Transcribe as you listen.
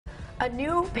A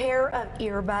new pair of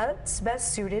earbuds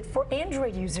best suited for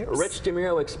Android users. Rich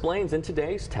DeMuro explains in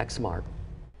today's Tech Smart.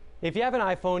 If you have an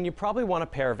iPhone, you probably want a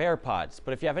pair of AirPods,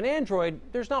 but if you have an Android,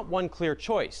 there's not one clear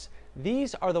choice.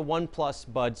 These are the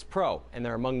OnePlus Buds Pro, and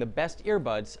they're among the best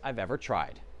earbuds I've ever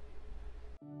tried.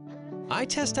 I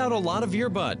test out a lot of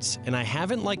earbuds, and I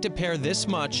haven't liked a pair this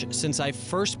much since I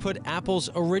first put Apple's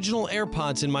original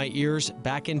AirPods in my ears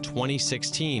back in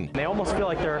 2016. They almost feel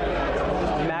like they're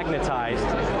magnetized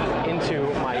into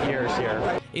my ears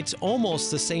here. It's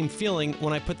almost the same feeling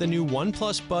when I put the new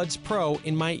OnePlus Buds Pro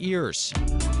in my ears.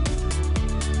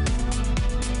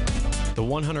 The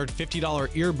 $150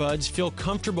 earbuds feel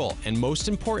comfortable and, most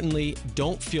importantly,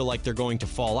 don't feel like they're going to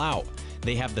fall out.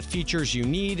 They have the features you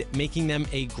need, making them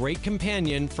a great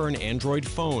companion for an Android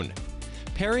phone.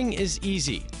 Pairing is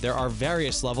easy. There are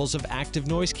various levels of active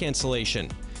noise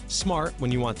cancellation. Smart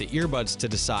when you want the earbuds to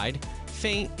decide,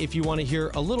 faint if you want to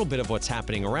hear a little bit of what's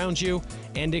happening around you,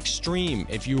 and extreme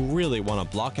if you really want to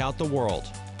block out the world.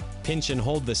 Pinch and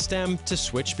hold the stem to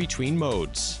switch between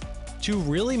modes. To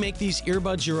really make these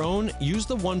earbuds your own, use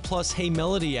the OnePlus Hey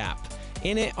Melody app.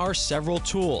 In it are several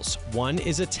tools. One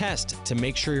is a test to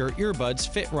make sure your earbuds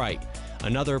fit right.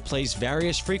 Another plays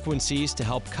various frequencies to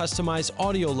help customize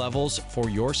audio levels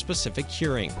for your specific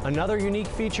hearing. Another unique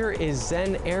feature is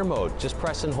Zen Air Mode. Just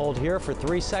press and hold here for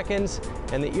 3 seconds,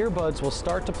 and the earbuds will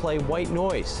start to play white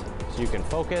noise, so you can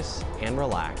focus and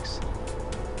relax.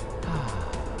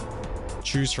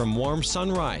 Choose from warm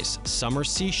sunrise, summer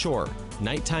seashore,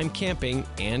 nighttime camping,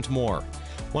 and more.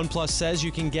 OnePlus says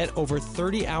you can get over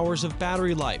 30 hours of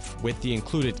battery life with the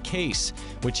included case,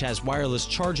 which has wireless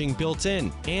charging built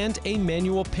in, and a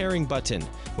manual pairing button,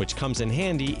 which comes in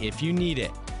handy if you need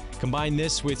it. Combine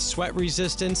this with sweat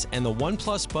resistance, and the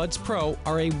OnePlus Buds Pro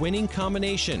are a winning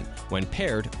combination when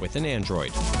paired with an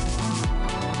Android.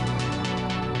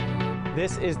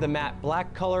 This is the matte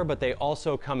black color, but they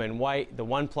also come in white. The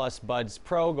OnePlus Buds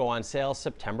Pro go on sale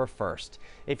September 1st.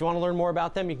 If you want to learn more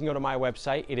about them, you can go to my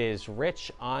website. It is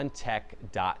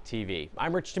richontech.tv.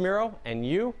 I'm Rich DeMuro, and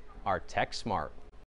you are Tech Smart.